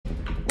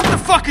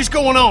fuck is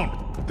going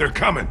on? They're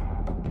coming.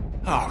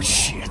 Oh,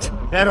 shit.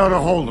 That ought to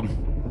hold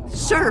them.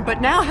 Sure,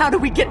 but now how do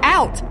we get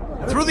out?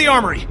 Through the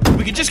armory.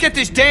 We can just get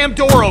this damn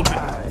door open.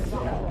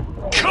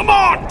 Come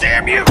on,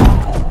 damn you!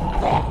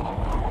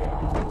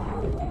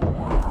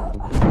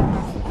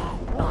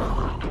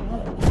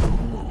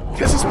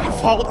 This is my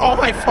fault, all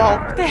my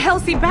fault. What the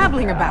hell's he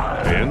babbling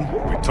about? Ben,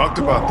 we talked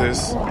about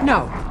this.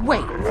 No,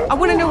 wait. I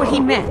want to know what he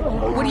meant.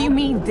 What do you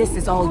mean this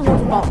is all your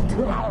fault?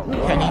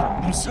 Penny,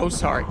 I'm so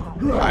sorry.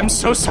 I'm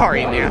so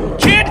sorry, man.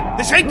 Kid,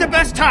 this ain't the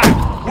best time.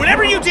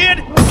 Whatever you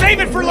did,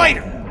 save it for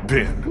later.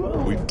 Ben,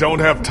 we don't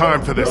have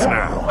time for this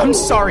now. I'm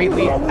sorry,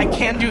 Lee. I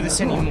can't do this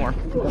anymore.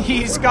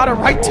 He's got a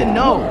right to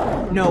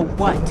know. Know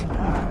what?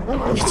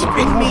 It's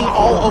been me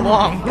all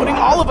along, putting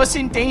all of us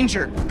in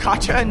danger.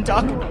 Katja and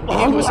Duck,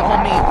 it was all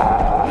me.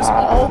 It was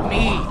all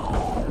me.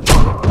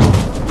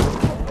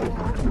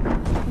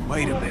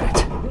 Wait a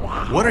minute.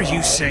 What are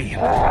you saying?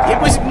 It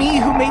was me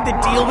who made the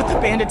deal with the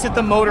bandits at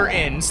the motor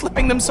inn,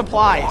 slipping them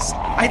supplies.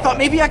 I thought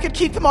maybe I could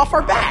keep them off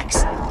our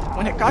backs.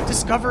 When it got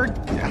discovered,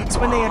 that's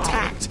when they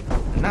attacked.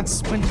 And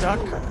that's when Duck...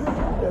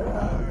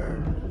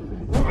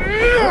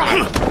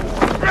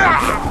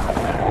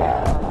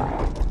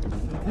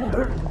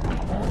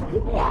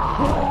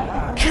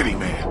 Kitty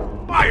man,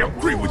 I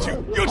agree with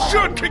you. You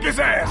should kick his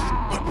ass.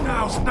 But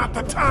now's not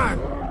the time.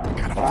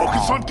 We gotta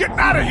focus on getting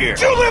out of here.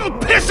 You little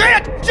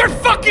pissant! You're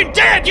fucking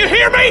dead! You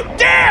hear me?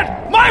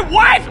 Dead! My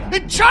wife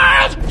and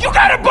child! You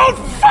gotta both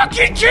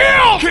fucking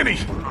kill! Kitty,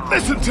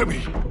 listen to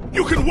me.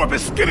 You can whip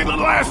his skinny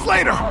little ass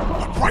later.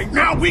 But right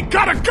now, we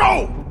gotta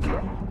go!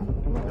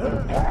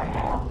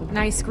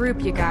 Nice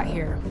group you got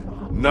here.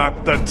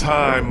 Not the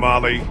time,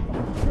 Molly.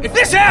 If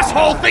this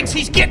asshole thinks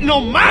he's getting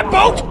on my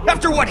boat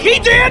after what he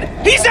did,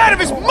 he's out of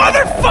his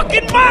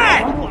motherfucking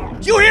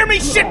mind! You hear me,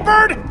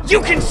 shitbird?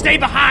 You can stay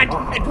behind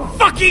and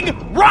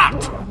fucking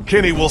rot!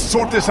 Kenny, we'll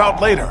sort this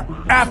out later,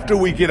 after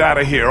we get out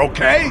of here,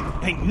 okay?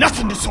 Ain't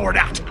nothing to sort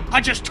out.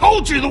 I just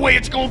told you the way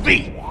it's gonna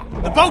be.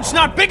 The boat's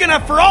not big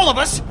enough for all of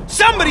us.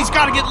 Somebody's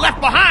gotta get left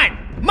behind.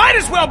 Might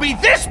as well be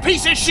this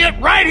piece of shit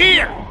right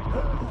here!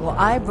 Well,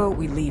 I vote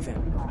we leave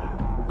him.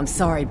 I'm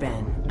sorry,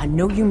 Ben. I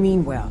know you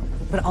mean well,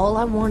 but all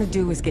I want to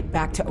do is get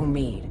back to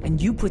Omid, and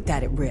you put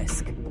that at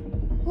risk.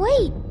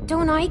 Wait,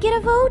 don't I get a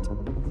vote?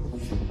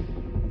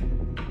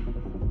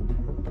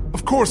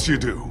 Of course you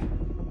do.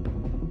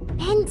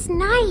 Ben's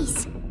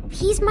nice.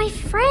 He's my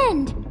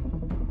friend.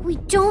 We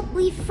don't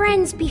leave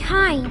friends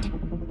behind.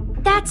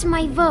 That's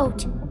my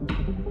vote.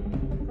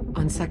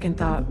 On second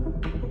thought,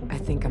 I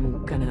think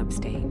I'm gonna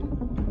abstain.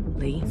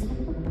 Lee?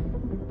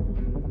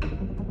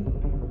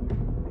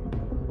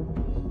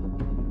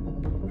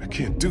 I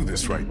can't do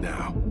this right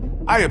now.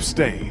 I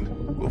abstain.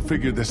 We'll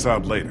figure this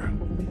out later.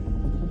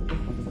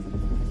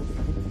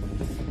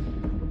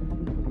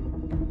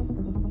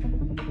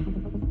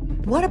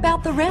 What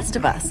about the rest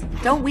of us?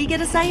 Don't we get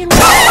a say in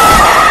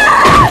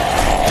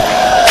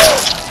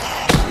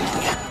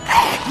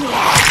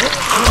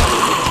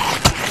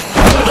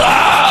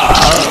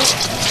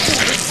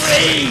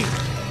Free!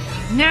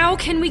 Now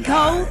can we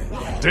go?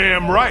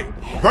 Damn right.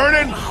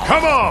 Vernon,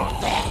 come on!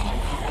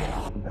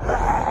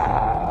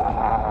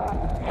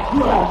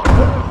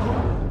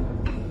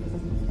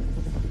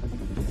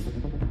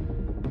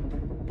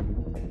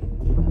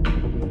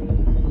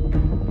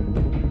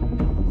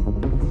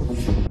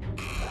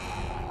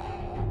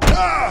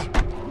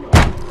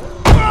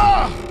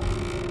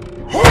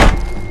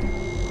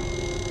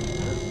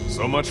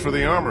 So much for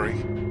the armory.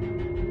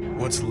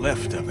 What's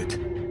left of it?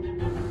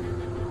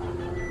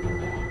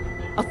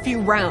 A few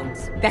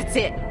rounds. That's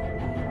it.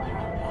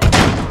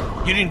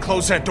 You didn't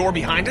close that door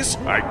behind us?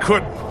 I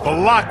couldn't. The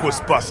lock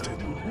was busted.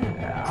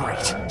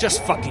 Great.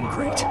 Just fucking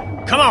great.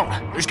 Come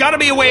on. There's gotta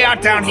be a way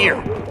out down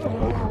here.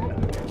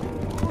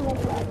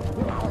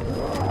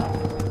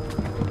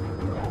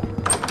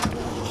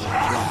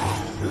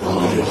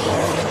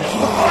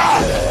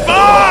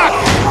 Fuck!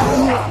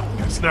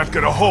 It's not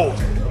gonna hold.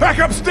 Back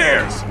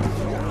upstairs!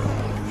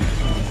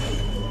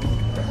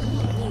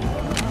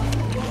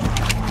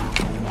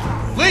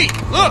 Lee,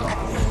 look!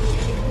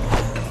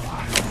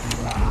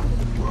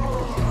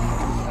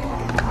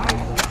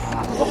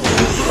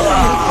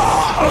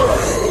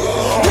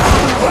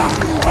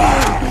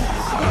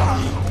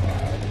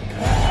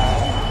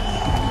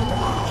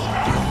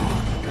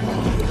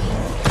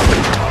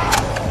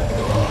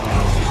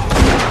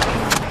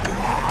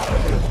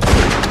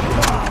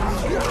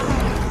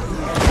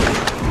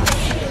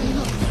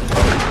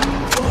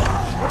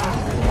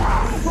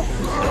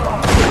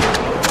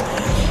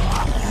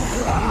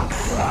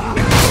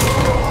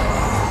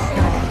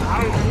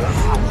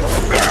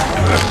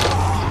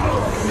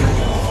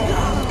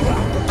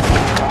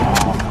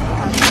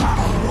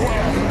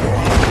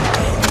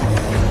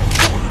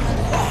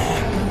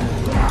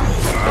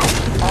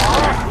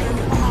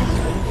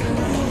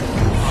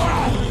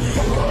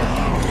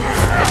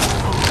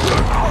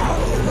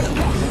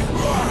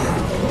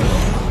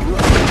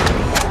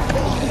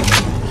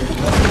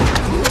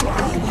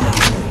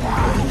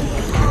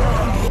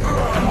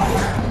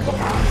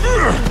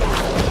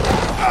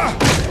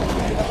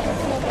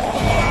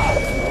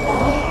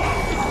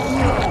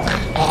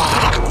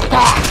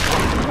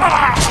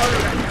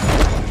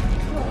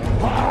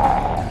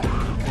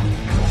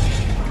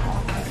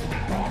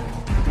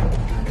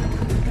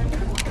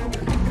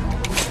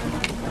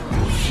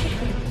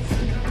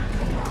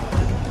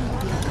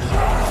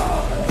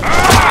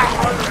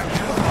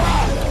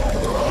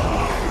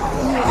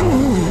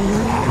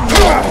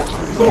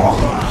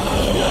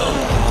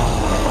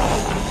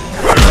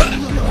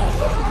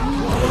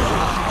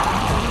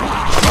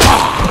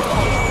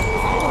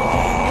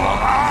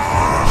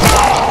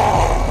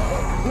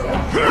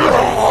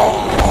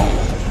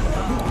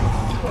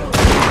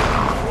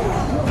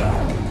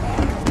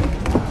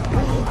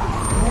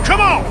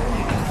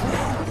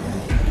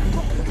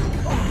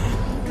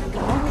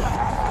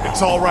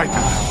 It's all right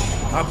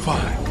now. I'm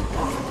fine.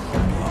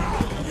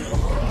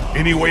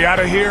 Any way out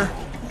of here?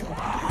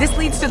 This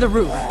leads to the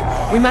roof.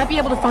 We might be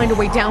able to find a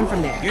way down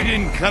from there. You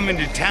didn't come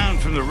into town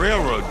from the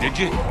railroad, did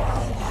you?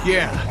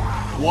 Yeah.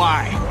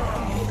 Why?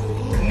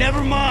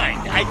 Never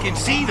mind. I can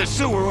see the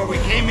sewer where we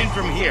came in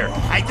from here.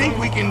 I think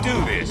we can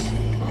do this.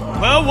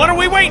 Well, what are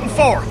we waiting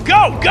for?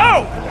 Go,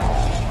 go!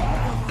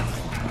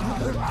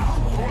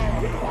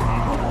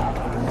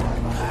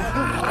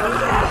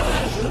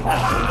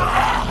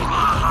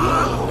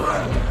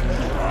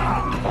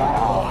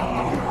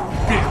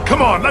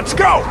 Come on, let's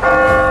go!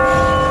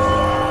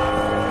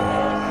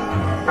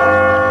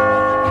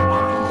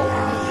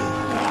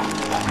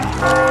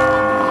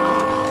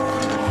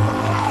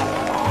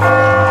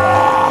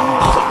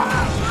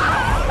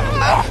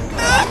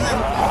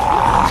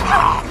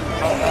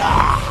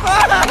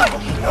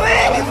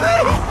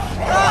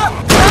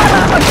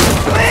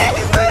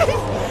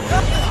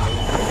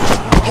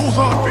 Hold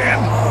on, Ben!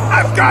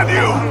 I've got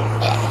you!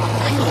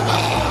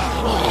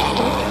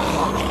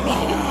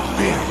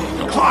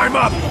 Ben, climb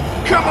up!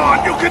 Come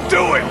on, you can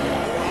do it!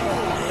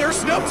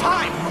 There's no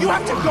time! You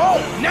have to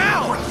go!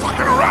 Now! Quit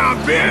fucking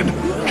around, Ben!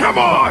 Come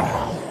on!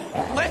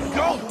 Let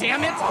go,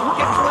 damn it! Get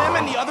Clem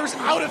and the others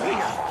out of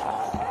here!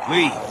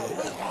 Lee.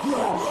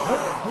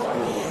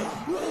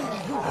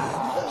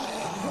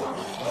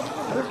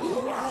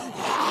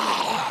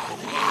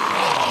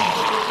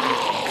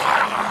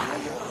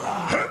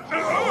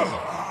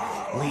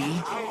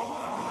 Lee,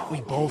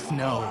 we both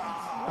know.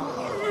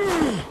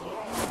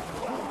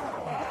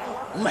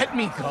 Let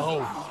me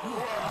go.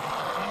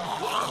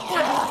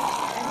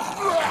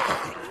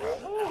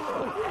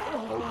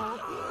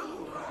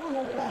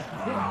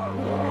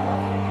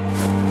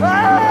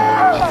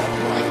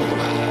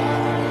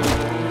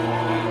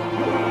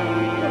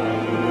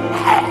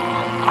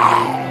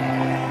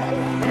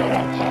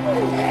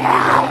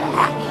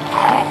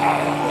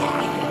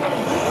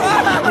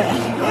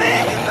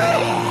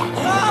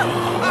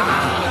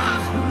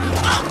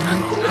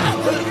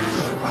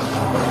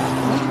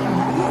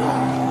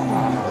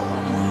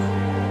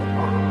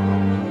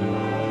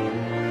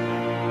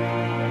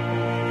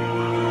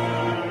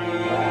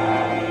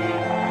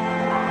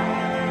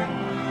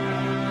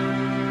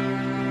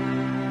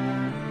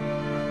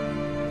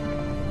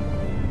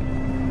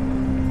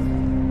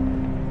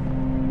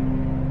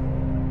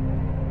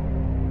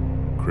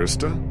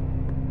 Krista?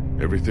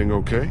 Everything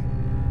okay?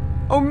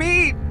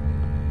 Omid!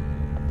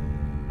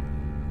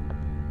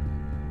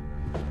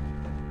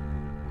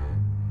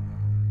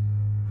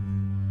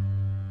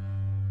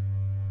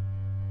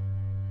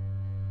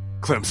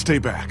 Clem, stay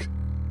back.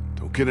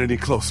 Don't get any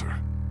closer.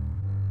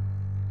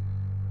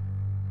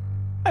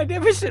 I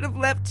never should have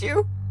left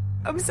you.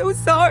 I'm so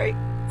sorry.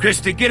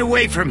 Krista, get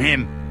away from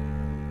him!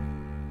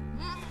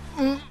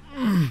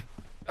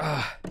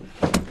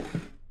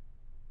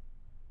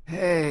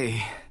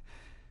 Hey.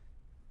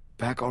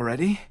 Back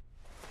already?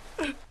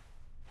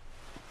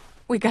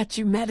 We got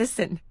you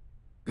medicine.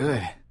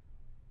 Good.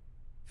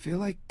 Feel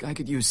like I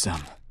could use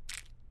some.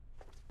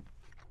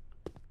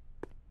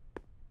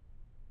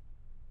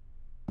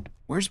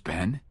 Where's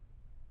Ben?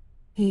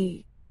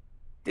 He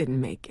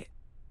didn't make it.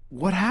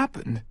 What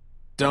happened?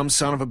 Dumb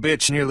son of a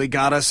bitch nearly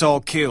got us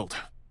all killed.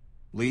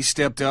 Lee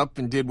stepped up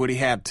and did what he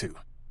had to.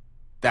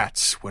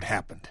 That's what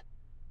happened.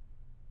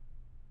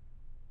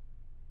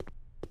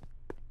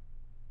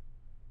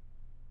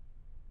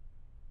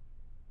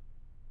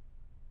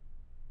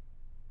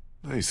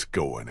 Nice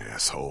going,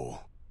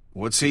 asshole.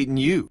 What's eating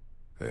you?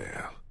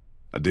 Yeah,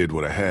 I did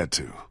what I had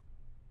to.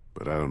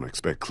 But I don't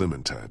expect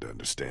Clementine to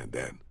understand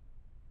that.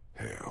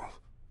 Hell,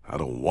 I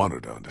don't want her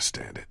to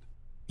understand it.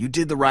 You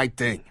did the right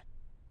thing.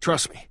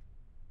 Trust me.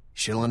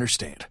 She'll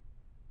understand.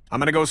 I'm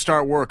gonna go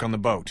start work on the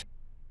boat.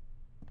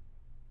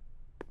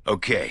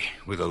 Okay,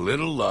 with a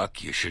little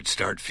luck, you should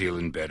start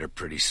feeling better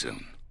pretty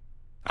soon.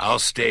 I'll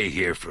stay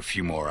here for a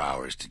few more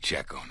hours to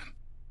check on him.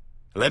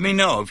 Let me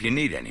know if you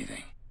need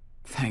anything.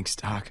 Thanks,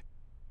 Doc.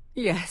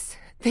 Yes,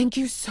 thank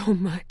you so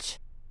much.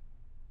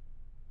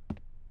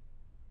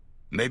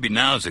 Maybe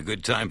now's a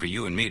good time for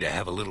you and me to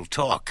have a little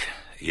talk,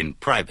 in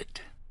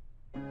private.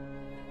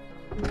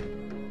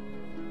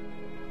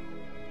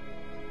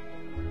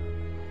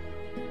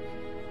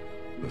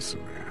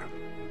 Listen, man.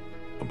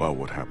 About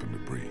what happened to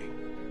Bree.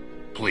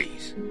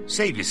 Please,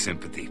 save your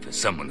sympathy for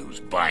someone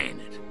who's buying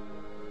it.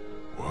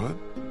 What?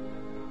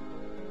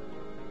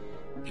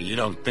 You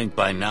don't think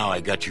by now I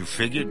got you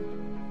figured?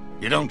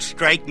 You don't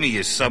strike me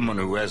as someone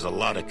who has a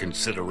lot of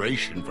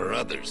consideration for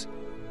others.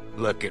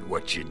 Look at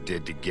what you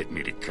did to get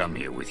me to come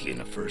here with you in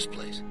the first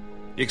place.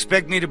 You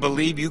expect me to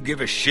believe you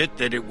give a shit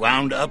that it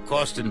wound up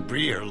costing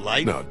Bree her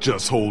life? Now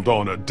just hold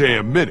on a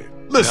damn minute.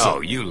 Listen! No,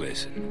 you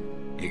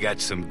listen. You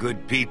got some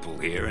good people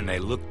here, and they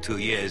look to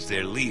you as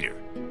their leader.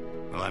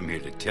 Well, I'm here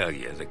to tell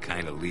you, the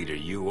kind of leader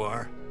you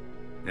are,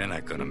 they're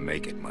not gonna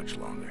make it much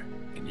longer.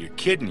 And you're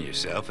kidding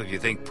yourself if you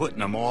think putting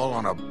them all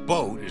on a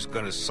boat is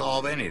gonna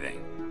solve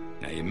anything.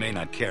 Now, you may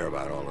not care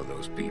about all of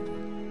those people,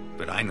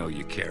 but I know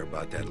you care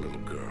about that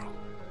little girl.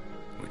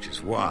 Which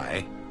is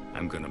why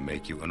I'm gonna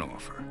make you an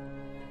offer.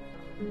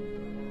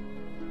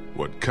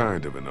 What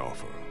kind of an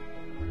offer?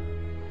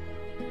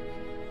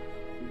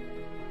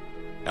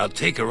 I'll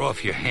take her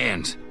off your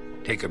hands.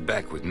 Take her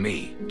back with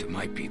me, to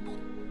my people.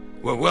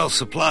 We're well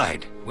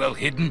supplied, well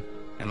hidden,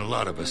 and a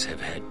lot of us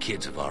have had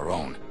kids of our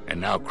own.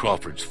 And now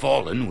Crawford's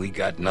fallen, we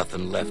got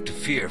nothing left to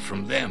fear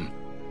from them.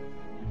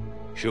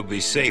 She'll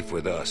be safe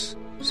with us.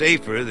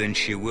 Safer than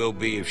she will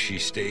be if she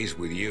stays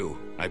with you,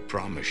 I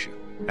promise you.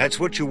 That's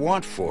what you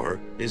want for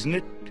her, isn't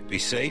it? To be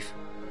safe?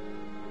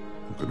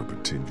 I'm gonna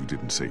pretend you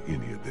didn't say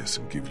any of this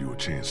and give you a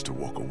chance to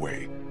walk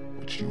away,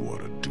 which you ought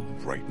to do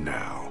right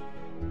now.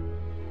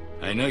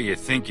 I know you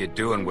think you're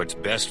doing what's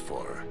best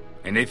for her.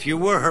 And if you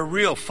were her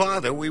real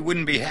father, we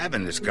wouldn't be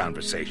having this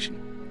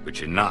conversation. But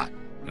you're not,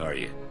 are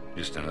you?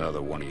 Just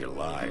another one of your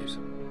lies.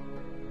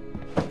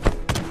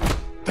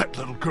 That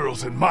little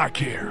girl's in my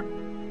care.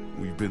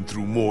 We've been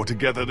through more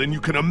together than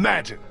you can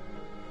imagine.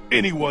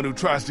 Anyone who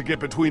tries to get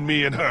between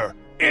me and her,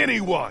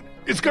 anyone,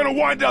 is gonna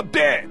wind up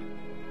dead.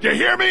 You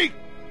hear me?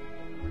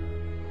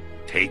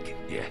 Take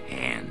your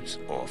hands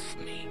off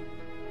me.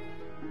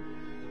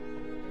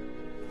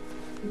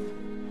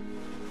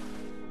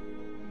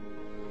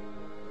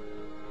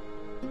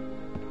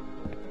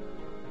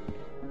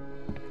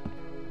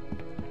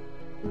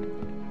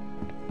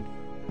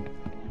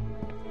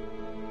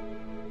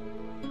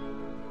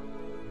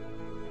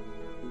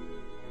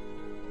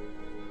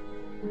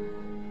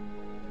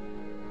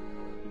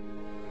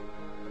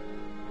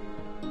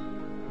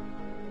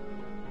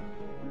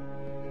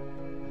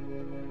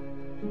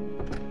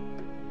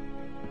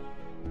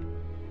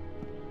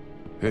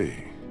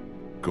 Hey,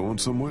 going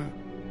somewhere?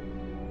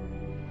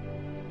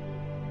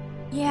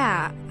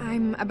 Yeah,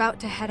 I'm about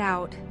to head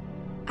out.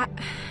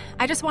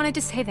 I just wanted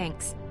to say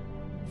thanks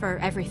for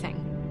everything.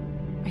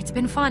 It's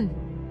been fun.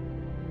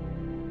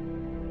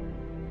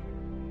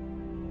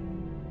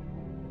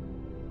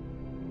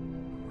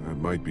 That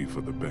might be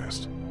for the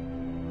best.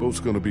 Boat's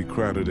gonna be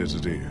crowded as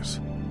it is.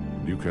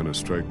 You kinda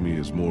strike me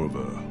as more of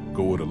a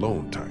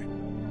go-it-alone type.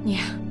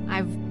 Yeah,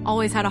 I've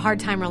always had a hard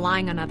time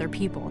relying on other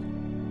people.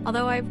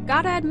 Although I've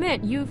gotta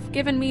admit, you've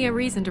given me a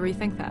reason to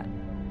rethink that.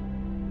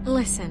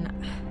 Listen,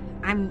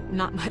 I'm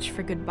not much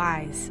for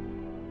goodbyes.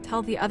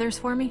 Tell the others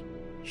for me?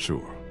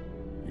 Sure.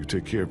 You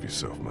take care of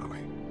yourself, Molly.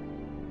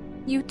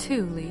 You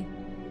too, Lee.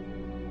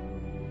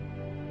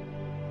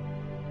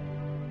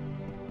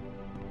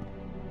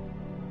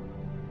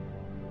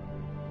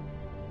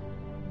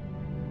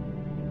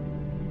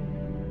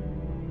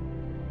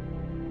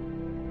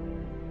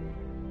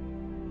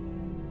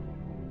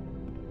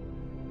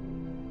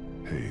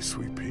 Hey,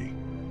 Sweet Pea.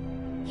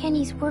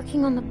 Kenny's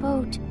working on the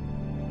boat.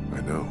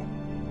 I know.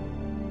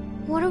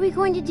 What are we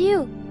going to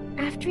do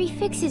after he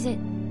fixes it?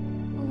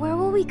 Where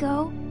will we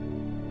go?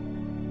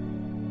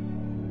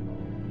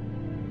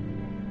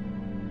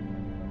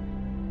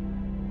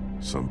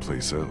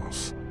 Someplace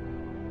else.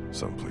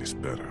 Someplace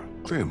better.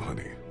 Clem,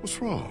 honey, what's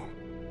wrong?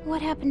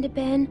 What happened to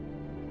Ben?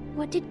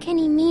 What did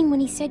Kenny mean when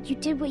he said you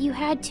did what you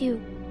had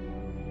to?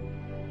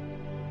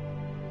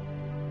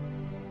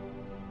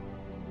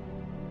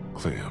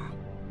 Clem,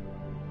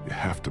 you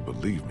have to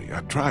believe me. I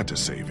tried to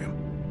save him,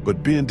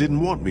 but Ben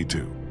didn't want me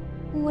to.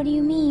 What do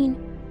you mean?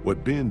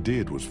 What Ben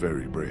did was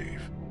very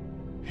brave.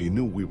 He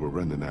knew we were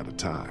running out of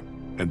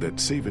time, and that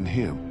saving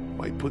him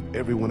might put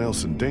everyone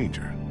else in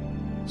danger.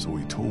 So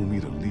he told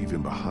me to leave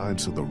him behind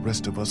so the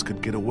rest of us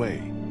could get away.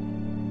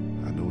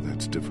 I know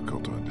that's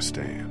difficult to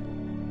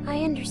understand.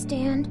 I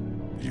understand.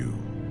 You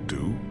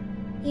do?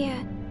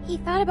 Yeah, he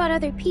thought about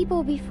other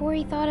people before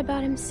he thought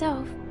about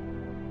himself.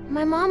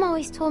 My mom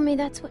always told me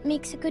that's what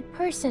makes a good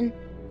person.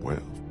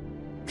 Well,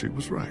 she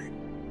was right.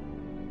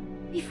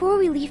 Before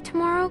we leave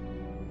tomorrow,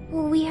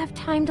 will we have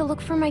time to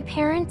look for my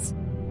parents?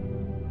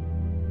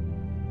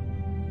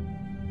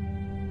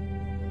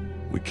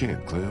 We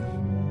can't, Clem.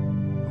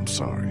 I'm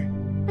sorry.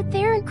 But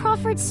they're in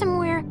Crawford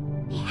somewhere.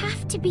 They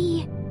have to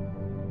be.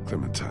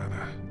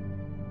 Clementina,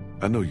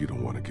 I know you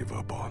don't want to give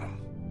up on them.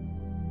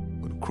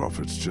 But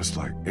Crawford's just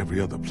like every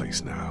other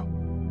place now.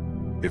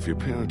 If your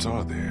parents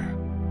are there,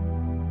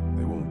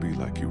 they won't be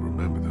like you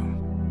remember them.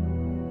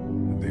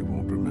 And they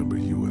won't remember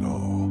you at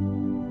all.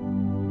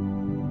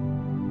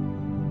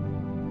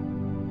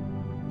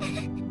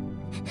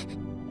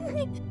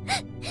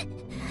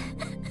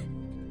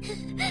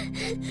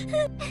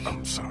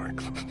 I'm sorry,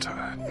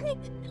 Clementine.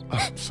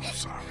 I'm so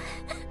sorry.